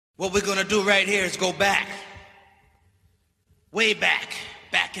What we're gonna do right here is go back, way back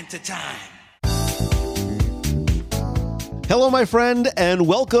into time. Hello, my friend, and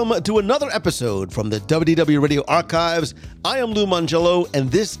welcome to another episode from the WDW Radio Archives. I am Lou Mangello, and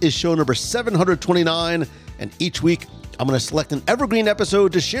this is show number 729, and each week I'm going to select an evergreen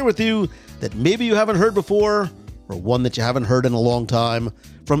episode to share with you that maybe you haven't heard before, or one that you haven't heard in a long time.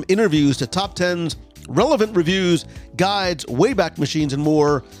 From interviews to top 10s, relevant reviews, guides, Wayback Machines, and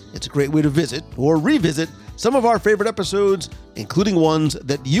more, it's a great way to visit or revisit some of our favorite episodes, including ones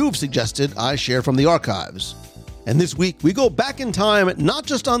that you've suggested I share from the archives. And this week, we go back in time, not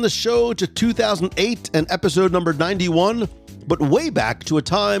just on the show to 2008 and episode number 91, but way back to a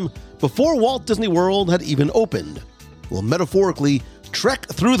time before Walt Disney World had even opened. We'll metaphorically trek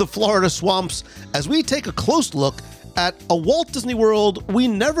through the Florida swamps as we take a close look at a Walt Disney World we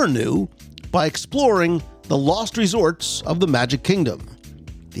never knew by exploring the lost resorts of the Magic Kingdom.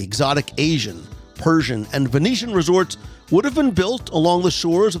 The exotic Asian, Persian, and Venetian resorts would have been built along the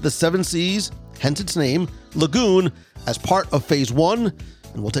shores of the Seven Seas, hence its name, Lagoon, as part of Phase 1,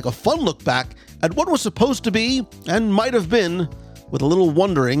 and we'll take a fun look back at what was supposed to be and might have been, with a little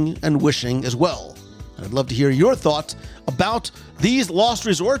wondering and wishing as well. And I'd love to hear your thoughts about these lost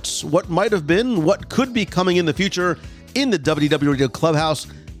resorts, what might have been, what could be coming in the future in the WDW Radio Clubhouse.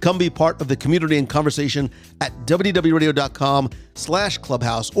 Come be part of the community and conversation at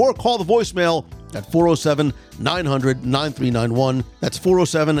wdwradio.com/clubhouse or call the voicemail at 407-900-9391. That's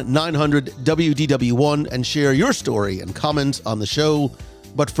 407-900-WDW1 and share your story and comments on the show.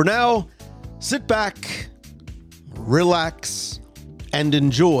 But for now, sit back, relax, and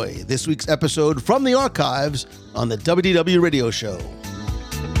enjoy this week's episode from the archives on the WDW Radio Show.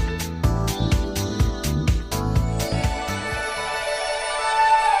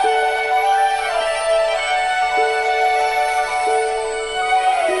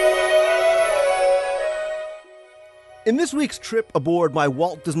 In this week's trip aboard my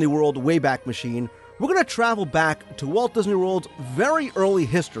Walt Disney World Wayback Machine, we're going to travel back to Walt Disney World's very early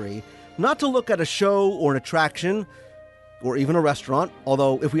history, not to look at a show or an attraction, or even a restaurant,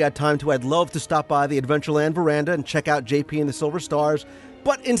 although if we had time to, I'd love to stop by the Adventureland veranda and check out JP and the Silver Stars,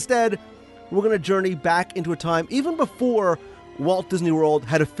 but instead, we're going to journey back into a time even before Walt Disney World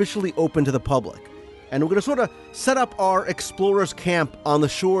had officially opened to the public. And we're going to sort of set up our explorers' camp on the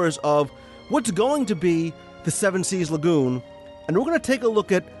shores of what's going to be the Seven Seas Lagoon, and we're going to take a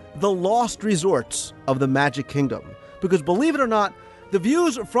look at the lost resorts of the Magic Kingdom. Because believe it or not, the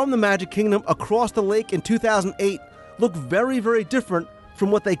views from the Magic Kingdom across the lake in 2008 look very, very different from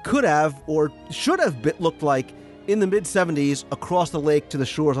what they could have or should have looked like in the mid-70s across the lake to the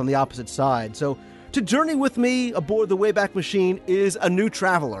shores on the opposite side. So to journey with me aboard the Wayback Machine is a new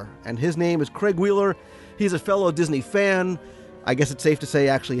traveler, and his name is Craig Wheeler. He's a fellow Disney fan. I guess it's safe to say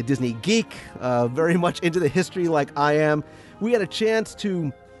actually a Disney geek, very much into the history like I am. We had a chance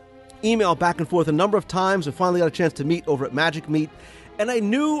to email back and forth a number of times and finally got a chance to meet over at Magic Meet. And I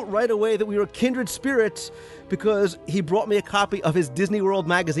knew right away that we were kindred spirits because he brought me a copy of his Disney World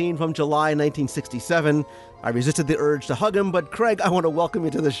magazine from July 1967. I resisted the urge to hug him, but Craig, I want to welcome you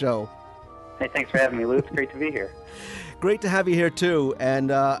to the show. Hey, thanks for having me, Lou. It's great to be here. Great to have you here, too.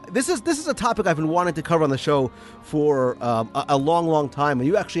 And this is a topic I've been wanting to cover on the show for a long, long time. And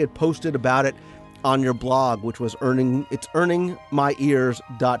you actually had posted about it on your blog, which was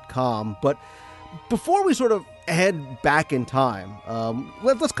earningmyears.com. But before we sort of head back in time,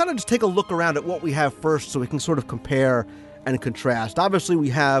 let's kind of just take a look around at what we have first so we can sort of compare and contrast. Obviously, we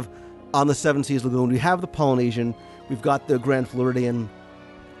have on the Seven Seas Lagoon, we have the Polynesian, we've got the Grand Floridian.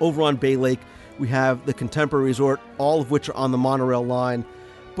 Over on Bay Lake, we have the Contemporary Resort, all of which are on the monorail line.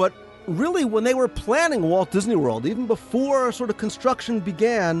 But really, when they were planning Walt Disney World, even before sort of construction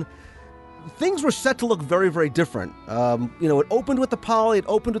began, things were set to look very, very different. It opened with the Poly, it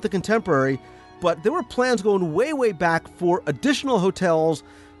opened with the Contemporary, but there were plans going way, way back for additional hotels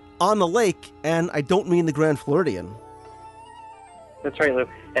on the lake, and I don't mean the Grand Floridian. That's right, Lou.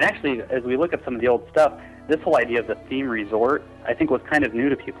 And actually, as we look at some of the old stuff, this whole idea of the theme resort, I think, was kind of new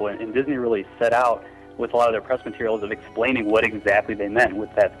to people, and Disney really set out with a lot of their press materials of explaining what exactly they meant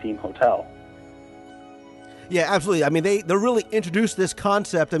with that theme hotel. Yeah, absolutely. I mean, they really introduced this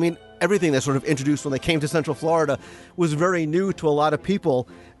concept. I mean, everything they sort of introduced when they came to Central Florida was very new to a lot of people.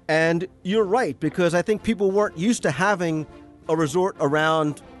 And you're right, because I think people weren't used to having a resort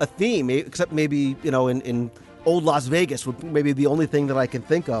around a theme, except maybe, in old Las Vegas would maybe the only thing that I can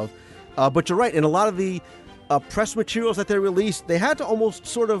think of. But you're right, in a lot of the press materials that they released, they had to almost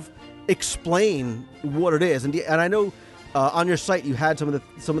sort of explain what it is. And I know on your site you had some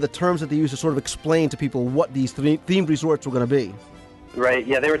of the terms that they used to sort of explain to people what these themed resorts were going to be. Right.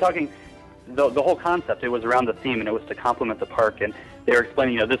 Yeah, they were talking. The whole concept, it was around the theme, and it was to complement the park. And they were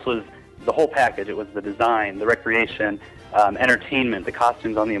explaining, this was the whole package. It was the design, the recreation, entertainment, the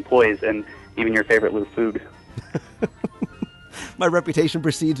costumes on the employees, and even your favorite, Lou, food. My reputation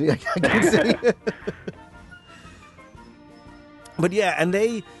precedes me, I can say. But yeah, and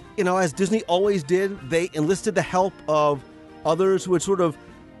they, as Disney always did, they enlisted the help of others who had sort of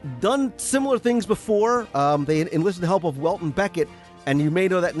done similar things before. They enlisted the help of Welton Beckett, and you may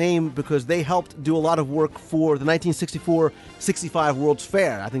know that name because they helped do a lot of work for the 1964-65 World's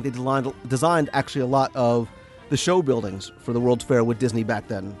Fair. I think they designed actually a lot of the show buildings for the World's Fair with Disney back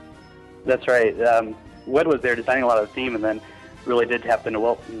then. That's right. Wed was there designing a lot of the theme, and then really did tap into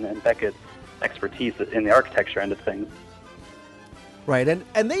Welton and Beckett's expertise in the architecture end of things. Right,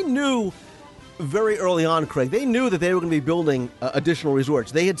 and they knew very early on, Craig, they knew that they were going to be building additional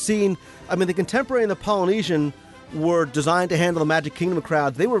resorts. They had seen, the Contemporary and the Polynesian were designed to handle the Magic Kingdom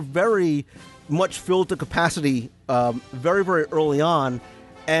crowds. They were very much filled to capacity very, very early on.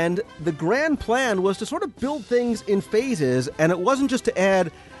 And the grand plan was to sort of build things in phases, and it wasn't just to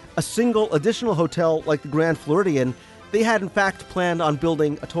add a single additional hotel like the Grand Floridian. They had, in fact, planned on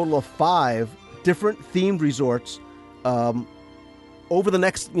building a total of 5 different themed resorts over the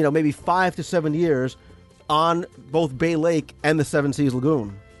next, maybe 5 to 7 years on both Bay Lake and the Seven Seas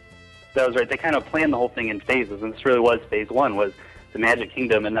Lagoon. That was right. They kind of planned the whole thing in phases, and this really was phase 1, was the Magic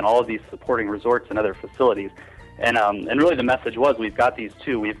Kingdom, and then all of these supporting resorts and other facilities. And really the message was, we've got these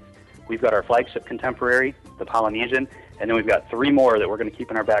 2. We've got our flagship Contemporary, the Polynesian, and then we've got 3 more that we're going to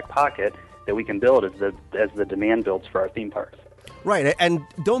keep in our back pocket that we can build as the demand builds for our theme parks. Right, and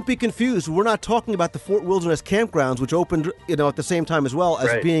don't be confused. We're not talking about the Fort Wilderness Campgrounds, which opened, at the same time as well as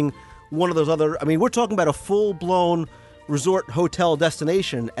right. being one of those other. We're talking about a full-blown resort hotel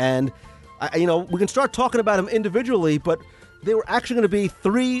destination, and we can start talking about them individually, but they were actually going to be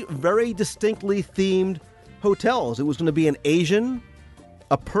 3 very distinctly themed hotels. It was going to be an Asian,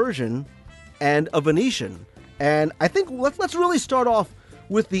 a Persian, and a Venetian. And I think let's really start off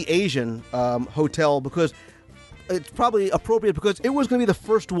with the Asian hotel, because it's probably appropriate because it was going to be the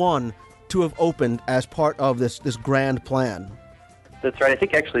first one to have opened as part of this grand plan. That's right. I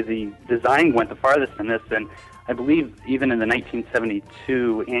think actually the design went the farthest in this, and I believe even in the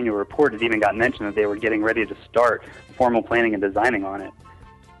 1972 annual report, it even got mentioned that they were getting ready to start formal planning and designing on it.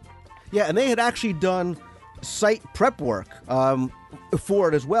 Yeah, and they had actually done site prep work for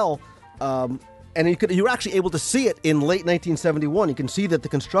it as well. And you were actually able to see it in late 1971. You can see that the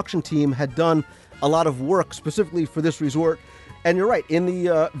construction team had done a lot of work specifically for this resort. And you're right, in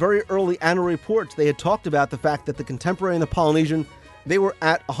the very early annual reports, they had talked about the fact that the Contemporary and the Polynesian, they were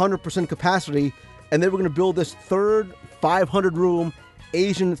at 100% capacity, and they were going to build this third 500-room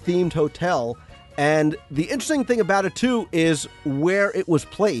Asian-themed hotel. And the interesting thing about it, too, is where it was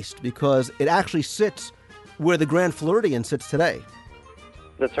placed, because it actually sits where the Grand Floridian sits today.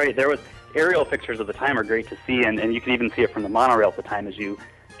 That's right. There was aerial pictures of the time are great to see, and you can even see it from the monorail at the time as you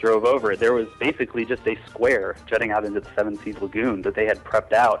drove over it. There was basically just a square jutting out into the Seven Seas Lagoon that they had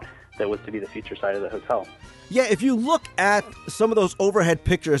prepped out that was to be the future side of the hotel. Yeah, if you look at some of those overhead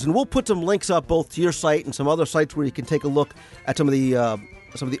pictures, and we'll put some links up both to your site and some other sites where you can take a look at some of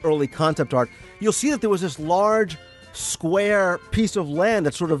the early concept art, you'll see that there was this large square piece of land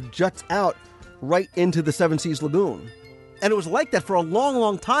that sort of juts out right into the Seven Seas Lagoon. And it was like that for a long,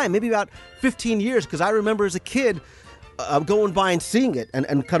 long time, maybe about 15 years, because I remember as a kid going by and seeing it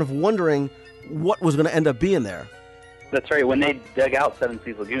and kind of wondering what was going to end up being there. That's right. When they dug out Seven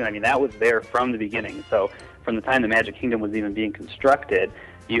Seas Lagoon, that was there from the beginning. So from the time the Magic Kingdom was even being constructed,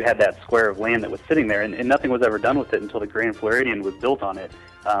 you had that square of land that was sitting there, and nothing was ever done with it until the Grand Floridian was built on it,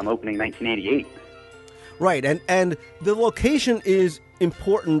 opening 1988. Right, and the location is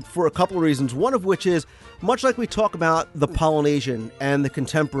important for a couple of reasons, one of which is, much like we talk about the Polynesian and the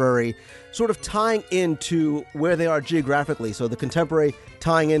Contemporary, sort of tying into where they are geographically. So the Contemporary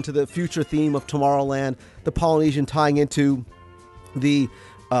tying into the future theme of Tomorrowland, the Polynesian tying into the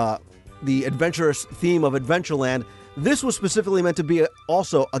adventurous theme of Adventureland. This was specifically meant to be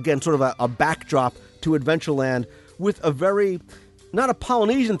also, again, sort of a backdrop to Adventureland with a very, not a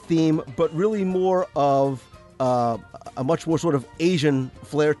Polynesian theme, but really more of a much more sort of Asian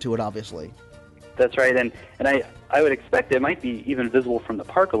flair to it, obviously. That's right, and I would expect it might be even visible from the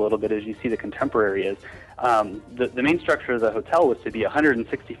park a little bit as you see the Contemporary is. The main structure of the hotel was to be a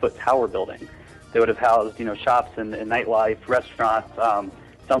 160-foot tower building. They would have housed, shops and nightlife, restaurants.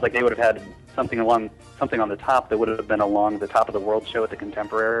 Sounds like they would have had something on the top that would have been along the top of the World Show at the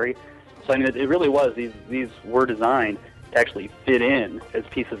Contemporary. So it really was. These were designed to actually fit in as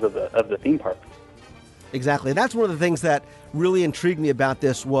pieces of the theme park. Exactly. That's one of the things that really intrigued me about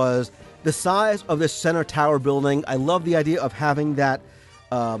this was the size of this center tower building. I love the idea of having that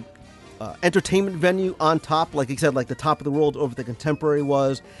entertainment venue on top, like you said, like the top of the world over the Contemporary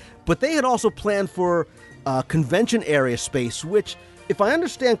was. But they had also planned for convention area space, which, if I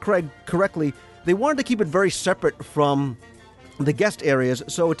understand Craig correctly, they wanted to keep it very separate from the guest areas.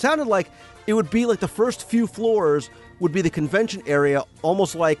 So it sounded like it would be like the first few floors would be the convention area,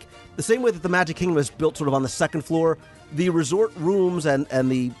 almost like the same way that the Magic Kingdom is built sort of on the second floor. The resort rooms and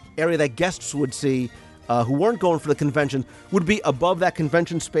the area that guests would see who weren't going for the convention would be above that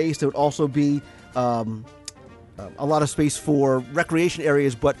convention space. There would also be a lot of space for recreation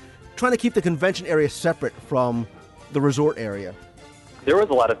areas, but trying to keep the convention area separate from the resort area. There was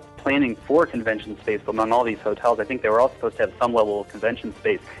a lot of planning for convention space among all these hotels. I think they were all supposed to have some level of convention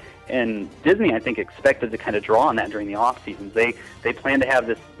space. And Disney, I think, expected to kind of draw on that during the off seasons. They planned to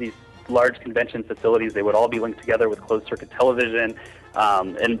have these large convention facilities. They would all be linked together with closed circuit television,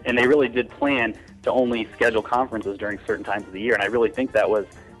 and they really did plan to only schedule conferences during certain times of the year. And I really think that was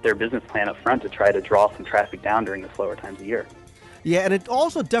their business plan up front, to try to draw some traffic down during the slower times of the year. Yeah, and it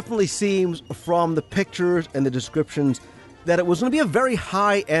also definitely seems from the pictures and the descriptions that it was going to be a very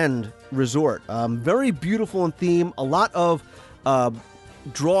high-end resort. Very beautiful in theme, a lot of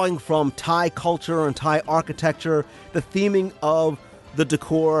drawing from Thai culture and Thai architecture, the theming of the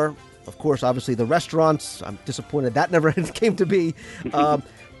decor, of course, obviously the restaurants. I'm disappointed that never came to be.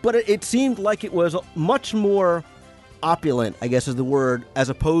 But it seemed like it was much more opulent, I guess is the word, as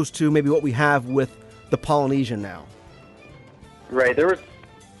opposed to maybe what we have with the Polynesian now. Right. There was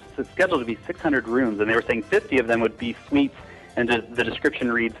scheduled to be 600 rooms, and they were saying 50 of them would be suites, and the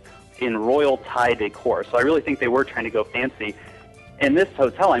description reads, in royal Thai decor. So I really think they were trying to go fancy. And this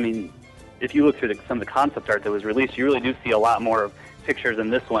hotel, I mean, if you look through some of the concept art that was released, you really do see a lot more of pictures in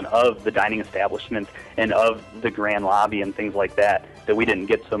this one of the dining establishment and of the grand lobby and things like that we didn't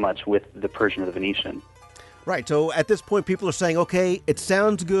get so much with the Persian or the Venetian. Right. So at this point, people are saying, okay, it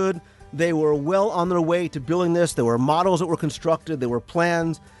sounds good. They were well on their way to building this. There were models that were constructed. There were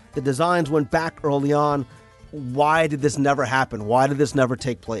plans. The designs went back early on. Why did this never happen? Why did this never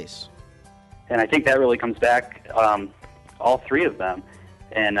take place? And I think that really comes back, all three of them.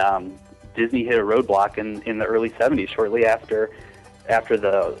 And Disney hit a roadblock in the early 70s, shortly after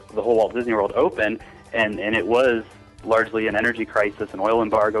the whole Walt Disney World opened, and it was largely an energy crisis, an oil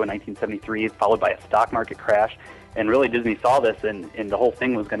embargo in 1973, followed by a stock market crash. And really Disney saw this, and the whole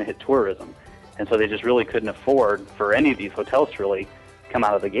thing was going to hit tourism. And so they just really couldn't afford for any of these hotels to really come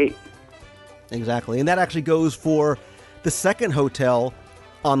out of the gate. Exactly. And that actually goes for the second hotel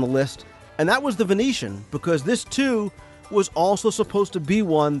on the list, and that was the Venetian, because this too was also supposed to be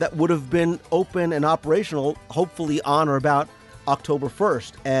one that would have been open and operational, hopefully on or about October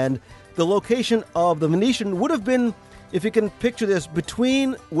 1st. And the location of the Venetian would have been, if you can picture this,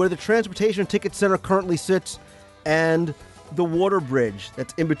 between where the Transportation Ticket Center currently sits and the water bridge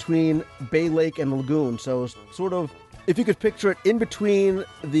that's in between Bay Lake and the lagoon. So sort of, if you could picture it, in between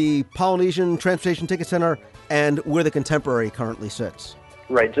the Polynesian Transportation Ticket Center and where the Contemporary currently sits.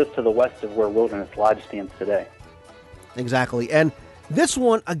 Right, just to the west of where Wilderness Lodge stands today. Exactly. And this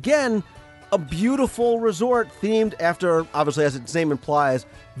one, again, a beautiful resort themed after, obviously, as its name implies,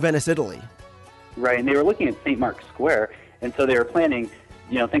 Venice, Italy. Right, and they were looking at St. Mark's Square, and so they were planning,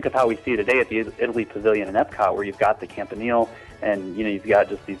 think of how we see today at the Italy Pavilion in Epcot, where you've got the Campanile, and, you've got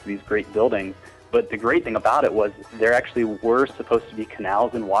just these great buildings. But the great thing about it was there actually were supposed to be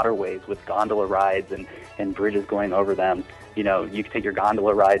canals and waterways with gondola rides and bridges going over them. You could take your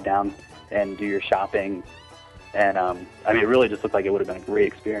gondola ride down and do your shopping. And, it really just looked like it would have been a great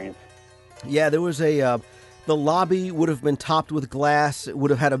experience. Yeah, there was the lobby would have been topped with glass. It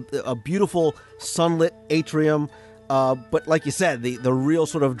would have had a beautiful sunlit atrium. But like you said, the real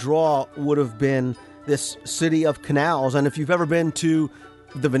sort of draw would have been this city of canals. And if you've ever been to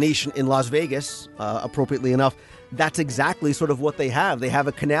the Venetian in Las Vegas, appropriately enough, that's exactly sort of what they have. They have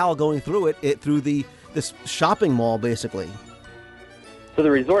a canal going through it through this shopping mall, basically. So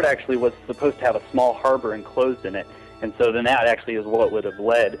the resort actually was supposed to have a small harbor enclosed in it, and so then that actually is what would have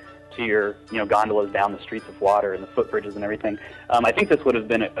led to your gondolas down the streets of water and the footbridges and everything. I think this would have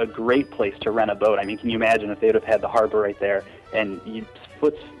been a great place to rent a boat. I mean, can you imagine if they would have had the harbor right there, and you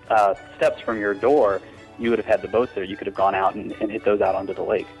steps from your door, you would have had the boats there. You could have gone out and hit those out onto the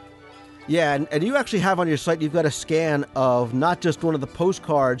lake. Yeah, and you actually have on your site, you've got a scan of not just one of the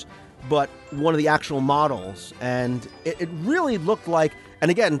postcards, but one of the actual models. And it really looked like,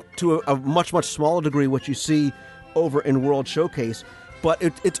 and again, to a much, much smaller degree, what you see over in World Showcase, but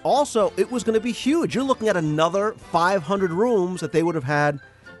it was going to be huge. You're looking at another 500 rooms that they would have had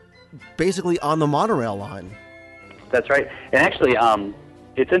basically on the monorail line. That's right. And actually,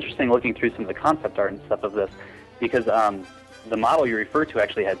 it's interesting looking through some of the concept art and stuff of this, because the model you refer to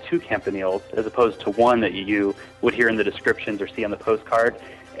actually had 2 campaniles as opposed to one that you would hear in the descriptions or see on the postcard.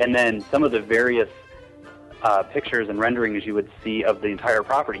 And then some of the various pictures and renderings you would see of the entire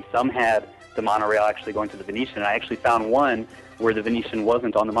property, some had the monorail actually going to the Venetian, and I actually found one where the Venetian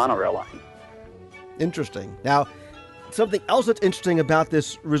wasn't on the monorail line. Interesting. Now, something else that's interesting about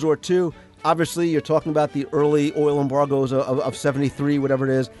this resort, too, obviously you're talking about the early oil embargoes of 73, whatever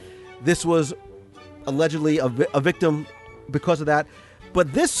it is. This was allegedly a victim because of that.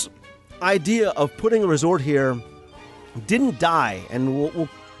 But this idea of putting a resort here didn't die. And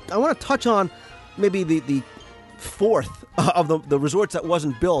I want to touch on maybe the fourth of the resorts that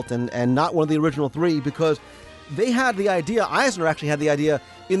wasn't built and not one of the original 3, because they had the idea, Eisner actually had the idea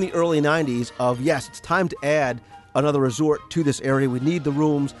in the early 90s of, yes, it's time to add another resort to this area. We need the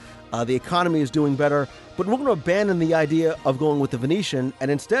rooms. The economy is doing better. But we're going to abandon the idea of going with the Venetian, and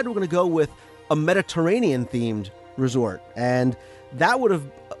instead we're going to go with a Mediterranean-themed resort. And that would have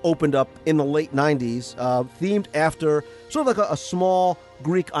opened up in the late 90s, themed after sort of like a small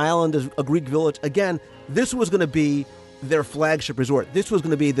Greek island, a Greek village. Again, this was going to be their flagship resort. This was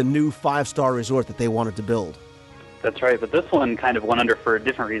going to be the new 5-star resort that they wanted to build. That's right, but this one kind of went under for a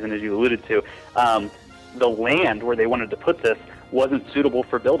different reason, as you alluded to. The land where they wanted to put this wasn't suitable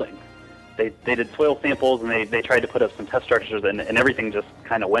for building. They did soil samples, and they tried to put up some test structures, and everything just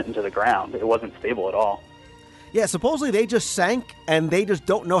kind of went into the ground. It wasn't stable at all. Yeah, supposedly they just sank, and they just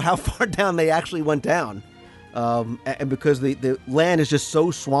don't know how far down they actually went down. And because the land is just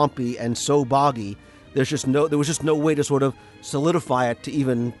so swampy and so boggy, there was just no way to sort of solidify it to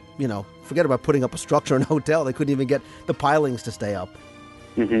even, forget about putting up a structure in a hotel. They couldn't even get the pilings to stay up.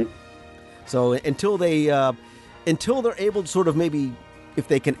 Mm-hmm. So until they're able to sort of maybe, if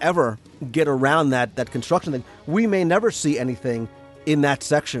they can ever get around that construction thing, we may never see anything in that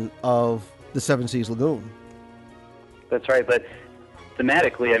section of the Seven Seas Lagoon. That's right, but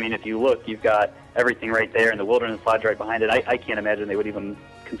thematically, I mean, if you look, you've got everything right there, and the Wilderness Lodge right behind it. I can't imagine they would even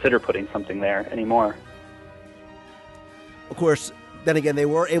consider putting something there anymore. Of course, then again, they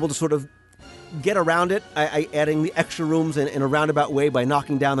were able to sort of get around it, adding the extra rooms in a roundabout way by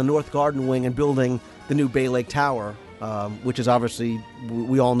knocking down the North Garden Wing and building the new Bay Lake Tower, which is obviously,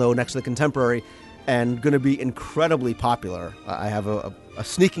 we all know, next to the Contemporary, and going to be incredidly popular. I have a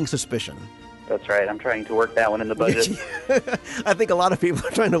sneaking suspicion. That's right. I'm trying to work that one in the budget. I think a lot of people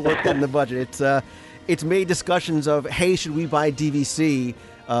are trying to work that in the budget. It's made discussions of, hey, should we buy DVC?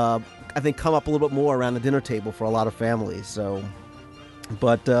 I think come up a little bit more around the dinner table for a lot of families. So,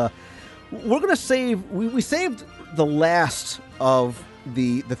 but we're going to save. We saved the last of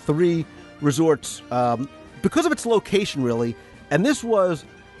the 3 resorts because of its location, really. And this was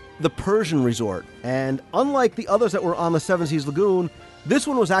the Persian resort. And unlike the others that were on the Seven Seas Lagoon, this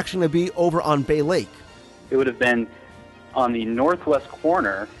one was actually going to be over on Bay Lake. It would have been on the northwest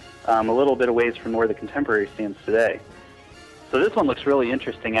corner, a little bit away from where the Contemporary stands today. So this one looks really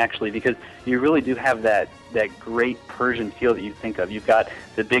interesting, actually, because you really do have that great Persian feel that you think of. You've got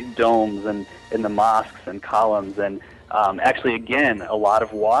the big domes and the mosques and columns, and actually, again, a lot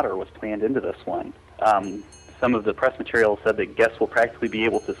of water was planned into this one. Some of the press material said that guests will practically be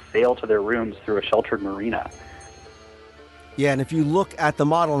able to sail to their rooms through a sheltered marina. Yeah, and if you look at the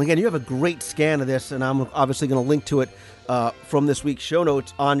model, and again, you have a great scan of this, and I'm obviously going to link to it from this week's show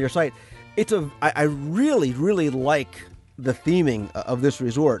notes on your site. I really, really like the theming of this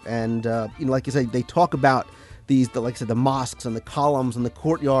resort, and like you said, they talk about like I said, the mosques and the columns and the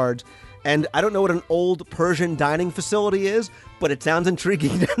courtyards. And I don't know what an old Persian dining facility is, but it sounds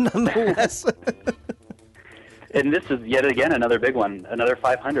intriguing nonetheless. And this is yet again another big one, another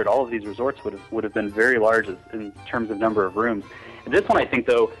 500. All of these resorts would have been very large in terms of number of rooms. And this one, I think,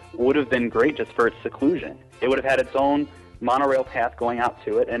 though, would have been great just for its seclusion. It would have had its own monorail path going out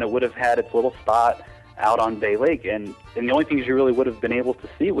to it, and it would have had its little spot out on Bay Lake. And the only things you really would have been able to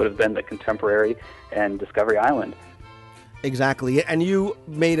see would have been the Contemporary and Discovery Island. Exactly, and you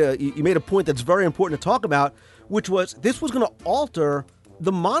made a point that's very important to talk about, which was this was going to alter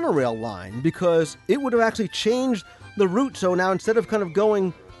the monorail line because it would have actually changed the route. So now instead of kind of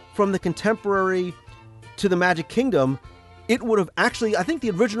going from the Contemporary to the Magic Kingdom, it would have actually, I think the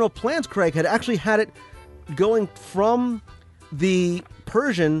original plans, Craig, had actually had it going from the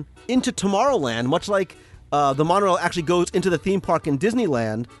Persian into Tomorrowland, much like the monorail actually goes into the theme park in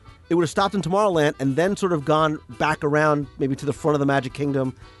Disneyland. It would have stopped in Tomorrowland and then sort of gone back around maybe to the front of the Magic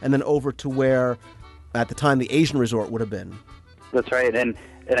Kingdom and then over to where, at the time, the Asian resort would have been. That's right, and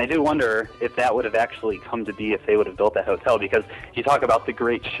And I do wonder if that would have actually come to be if they would have built that hotel, because you talk about the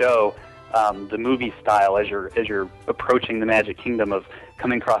great show, the movie style as you're approaching the Magic Kingdom, of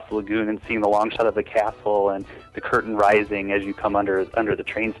coming across the lagoon and seeing the long shot of the castle and the curtain rising as you come under the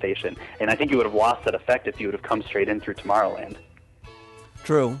train station. And I think you would have lost that effect if you would have come straight in through Tomorrowland.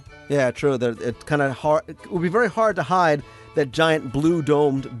 True. Yeah, true. It's kind of hard. It would be very hard to hide that giant blue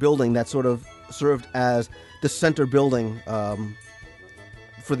domed building that sort of served as the center building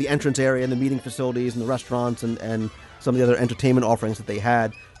for the entrance area and the meeting facilities and the restaurants and some of the other entertainment offerings that they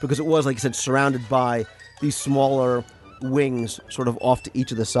had, because it was, like you said, surrounded by these smaller wings sort of off to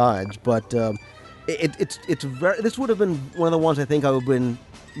each of the sides. But it's very. This would have been one of the ones I think I would have been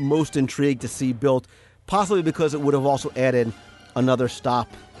most intrigued to see built, possibly because it would have also added another stop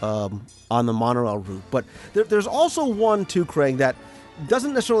on the monorail route. But there's also one too, Craig, that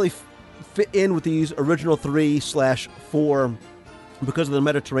doesn't necessarily fit in with these original 3/4 because of the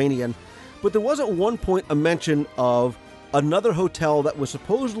Mediterranean. But there was at one point a mention of another hotel that was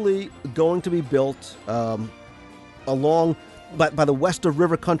supposedly going to be built along by the west of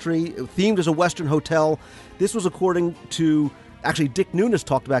River Country, themed as a Western hotel. This was according to, actually, Dick Nunes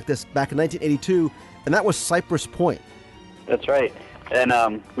talked about this back in 1982, and that was Cypress Point. That's right.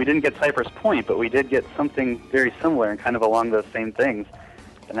 And we didn't get Cypress Point, but we did get something very similar and kind of along those same things,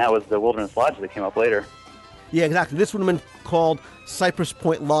 and that was the Wilderness Lodge that came up later. Yeah, exactly. This would have been called Cypress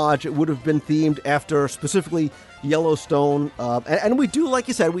Point Lodge. It would have been themed after specifically Yellowstone. And we do, like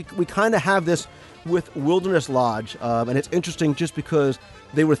you said, we kind of have this with Wilderness Lodge. And it's interesting just because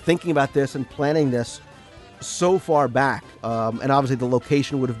they were thinking about this and planning this so far back. And obviously the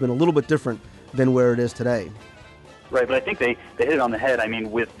location would have been a little bit different than where it is today. Right, but I think they hit it on the head. I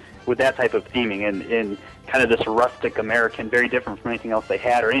mean, with that type of theming and kind of this rustic American, very different from anything else they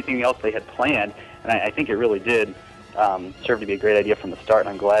had or anything else they had planned. And I think it really did serve to be a great idea from the start, and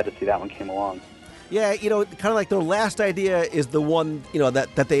I'm glad to see that one came along. Yeah, kind of like their last idea is the one,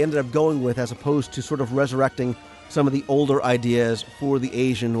 that they ended up going with, as opposed to sort of resurrecting some of the older ideas for the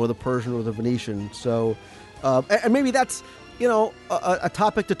Asian or the Persian or the Venetian. So, and maybe that's, a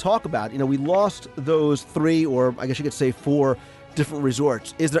topic to talk about. We lost those 3, or I guess you could say 4 different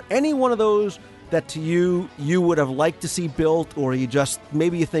resorts. Is there any one of those that to you would have liked to see built, or you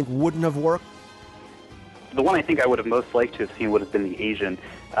think wouldn't have worked? The one I think I would have most liked to have seen would have been the Asian.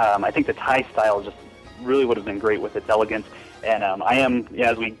 I think the Thai style just really would have been great with its elegance. And I am,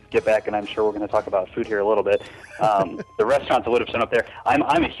 as we get back, and I'm sure we're going to talk about food here a little bit, the restaurants that would have shown up there,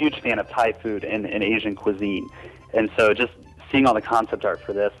 I'm a huge fan of Thai food and Asian cuisine. And so just seeing all the concept art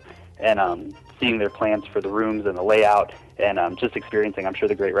for this and seeing their plans for the rooms and the layout and just experiencing, I'm sure,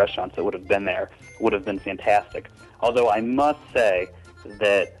 the great restaurants that would have been there would have been fantastic. Although I must say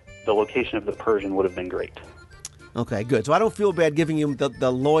that the location of the Persian would have been great. Okay, good. So I don't feel bad giving you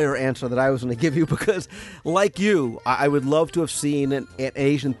the lawyer answer that I was going to give you, because, like you, I would love to have seen an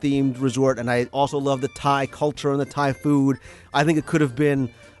Asian-themed resort, and I also love the Thai culture and the Thai food. I think it could have been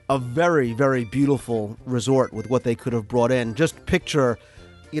a very, very beautiful resort with what they could have brought in. Just picture,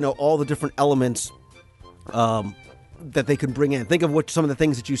 all the different elements that they could bring in. Think of some of the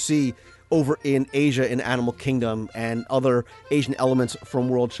things that you see over in Asia in Animal Kingdom and other Asian elements from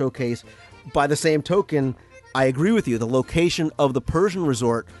World Showcase. By the same token, I agree with you. The location of the Persian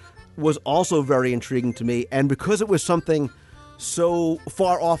resort was also very intriguing to me. And because it was something so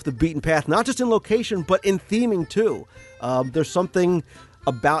far off the beaten path, not just in location, but in theming too, there's something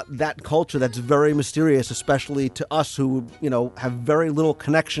about that culture that's very mysterious, especially to us who, have very little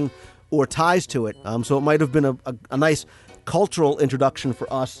connection or ties to it. So it might have been a nice cultural introduction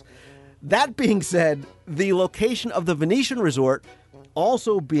for us. That being said, the location of the Venetian resort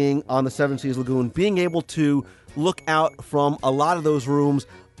also being on the Seven Seas Lagoon, being able to look out from a lot of those rooms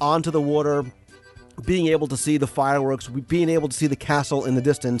onto the water, being able to see the fireworks, being able to see the castle in the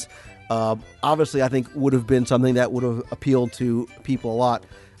distance, obviously I think would have been something that would have appealed to people a lot.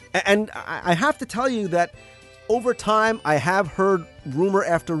 And I have to tell you that over time I have heard rumor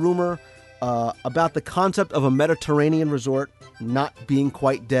after rumor about the concept of a Mediterranean resort not being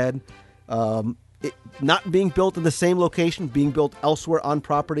quite dead. It not being built in the same location, being built elsewhere on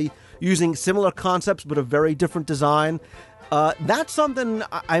property, using similar concepts but a very different design. That's something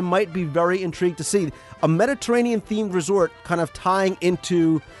I might be very intrigued to see. A Mediterranean-themed resort kind of tying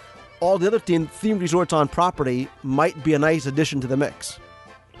into all the other themed resorts on property might be a nice addition to the mix.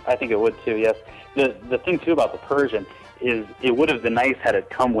 I think it would too, yes. The thing too about the Persian is it would have been nice had it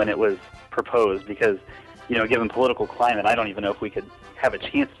come when it was proposed, because, given political climate, I don't even know if we could have a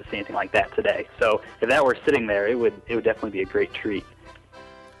chance to see anything like that today. So if that were sitting there, it would definitely be a great treat.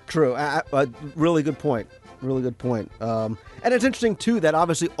 True. Really good point. Really good point. And it's interesting, too, that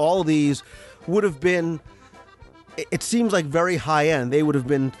obviously all of these would have been, it seems like very high-end. They would have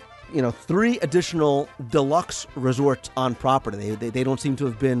been, 3 additional deluxe resorts on property. They don't seem to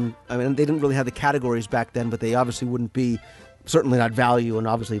have been, I mean, they didn't really have the categories back then, but they obviously wouldn't be, certainly not value, and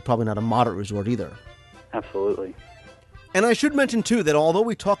obviously probably not a moderate resort either. Absolutely. And I should mention, too, that although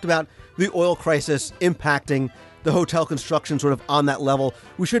we talked about the oil crisis impacting the hotel construction sort of on that level,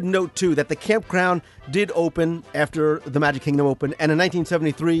 we should note, too, that the campground did open after the Magic Kingdom opened, and in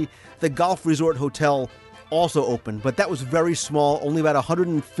 1973, the Golf Resort Hotel also opened, but that was very small, only about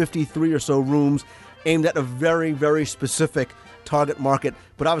 153 or so rooms, aimed at a very, very specific target market,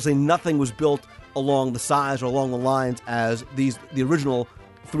 but obviously nothing was built along the size or along the lines as the additional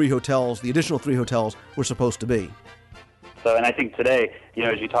 3 hotels were supposed to be. So, and I think today,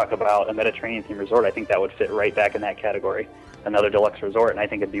 as you talk about a Mediterranean themed resort, I think that would fit right back in that category. Another deluxe resort, and I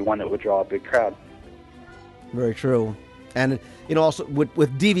think it'd be one that would draw a big crowd. Very true. And, also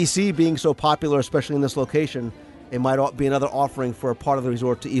with DVC being so popular, especially in this location, it might be another offering for a part of the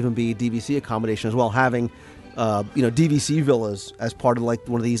resort to even be DVC accommodation as well, having, DVC villas as part of like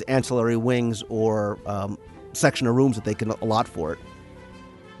one of these ancillary wings or section of rooms that they can allot for it.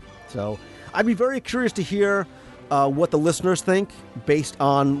 So I'd be very curious to hear what the listeners think based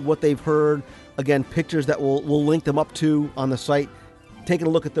on what they've heard. Again, pictures that we'll link them up to on the site. Taking a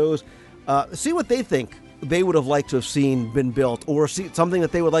look at those. See what they think they would have liked to have seen been built, or see something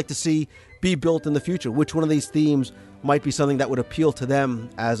that they would like to see be built in the future. Which one of these themes might be something that would appeal to them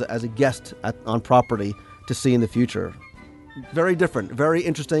as a guest on property to see in the future. Very different, very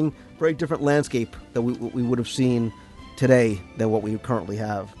interesting, very different landscape that we would have seen today than what we currently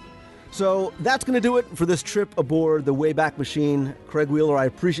have. So that's going to do it for this trip aboard the Wayback Machine. Craig Wheeler, I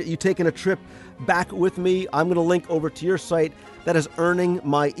appreciate you taking a trip back with me. I'm going to link over to your site. That is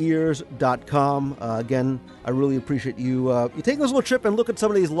earningmyears.com. Again, I really appreciate you taking this little trip and look at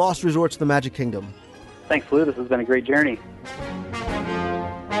some of these lost resorts in the Magic Kingdom. Thanks, Lou. This has been a great journey.